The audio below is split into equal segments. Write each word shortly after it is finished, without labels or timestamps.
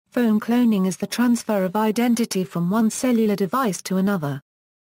Phone cloning is the transfer of identity from one cellular device to another.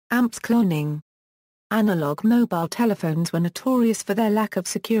 AMPS cloning. Analog mobile telephones were notorious for their lack of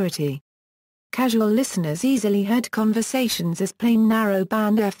security. Casual listeners easily heard conversations as plain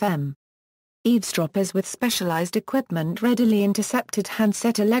narrow-band FM. Eavesdroppers with specialized equipment readily intercepted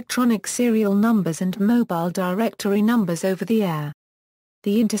handset electronic serial numbers and mobile directory numbers over the air.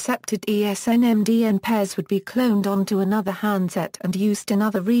 The intercepted ESN-MDN pairs would be cloned onto another handset and used in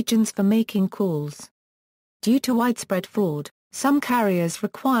other regions for making calls. Due to widespread fraud, some carriers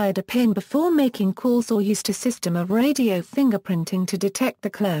required a PIN before making calls or used a system of radio fingerprinting to detect the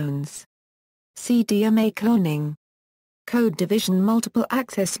clones. CDMA cloning. Code division. Multiple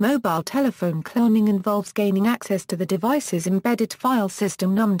access mobile telephone cloning involves gaining access to the device's embedded file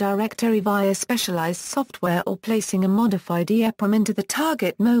system NUM directory via specialized software or placing a modified EEPROM into the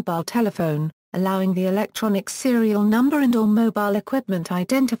target mobile telephone, allowing the electronic serial number and/or mobile equipment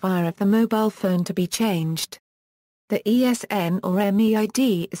identifier of the mobile phone to be changed. The ESN or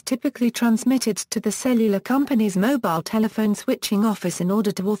MEID is typically transmitted to the cellular company's mobile telephone switching office in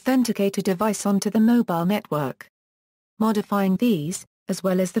order to authenticate a device onto the mobile network. Modifying these, as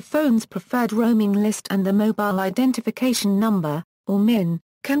well as the phone's preferred roaming list and the mobile identification number, or MIN,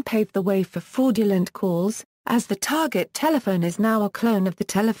 can pave the way for fraudulent calls, as the target telephone is now a clone of the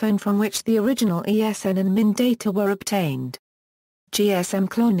telephone from which the original ESN and MIN data were obtained. GSM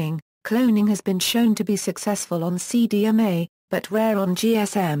cloning. Cloning has been shown to be successful on CDMA, but rare on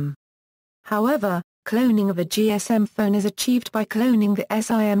GSM. However, cloning of a GSM phone is achieved by cloning the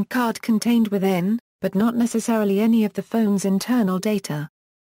SIM card contained within, but not necessarily any of the phone's internal data.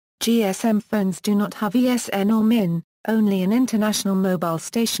 GSM phones do not have ESN or MIN, only an International Mobile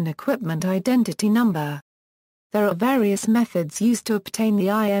Station Equipment Identity Number. There are various methods used to obtain the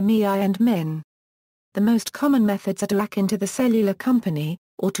IMEI and MIN. The most common methods are to hack into the cellular company,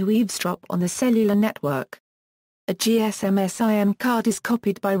 or to eavesdrop on the cellular network. A GSM SIM card is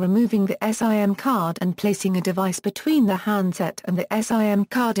copied by removing the SIM card and placing a device between the handset and the SIM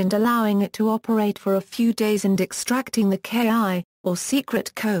card and allowing it to operate for a few days and extracting the KI, or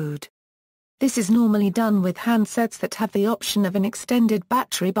secret code. This is normally done with handsets that have the option of an extended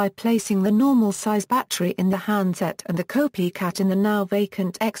battery by placing the normal size battery in the handset and the copycat in the now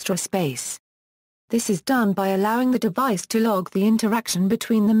vacant extra space. This is done by allowing the device to log the interaction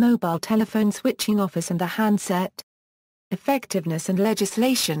between the mobile telephone switching office and the handset. Effectiveness and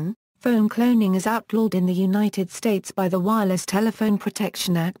legislation. Phone cloning is outlawed in the United States by the Wireless Telephone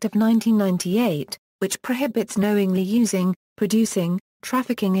Protection Act of 1998, which prohibits knowingly using, producing,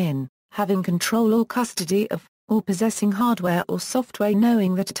 trafficking in, having control or custody of, or possessing hardware or software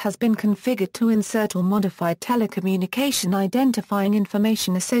knowing that it has been configured to insert or modify telecommunication identifying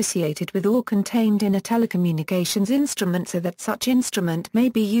information associated with or contained in a telecommunications instrument so that such instrument may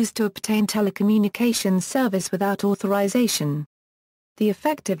be used to obtain telecommunications service without authorization. The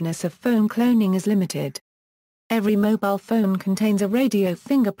effectiveness of phone cloning is limited. Every mobile phone contains a radio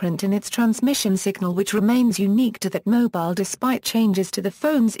fingerprint in its transmission signal which remains unique to that mobile despite changes to the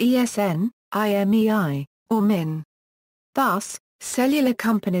phone's ESN, IMEI, or MIN. Thus, cellular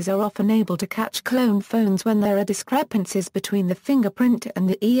companies are often able to catch clone phones when there are discrepancies between the fingerprint and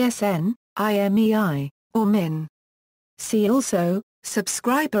the ESN, IMEI, or MIN. See also,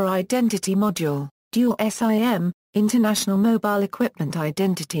 Subscriber Identity Module, Dual SIM, International Mobile Equipment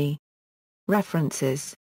Identity. References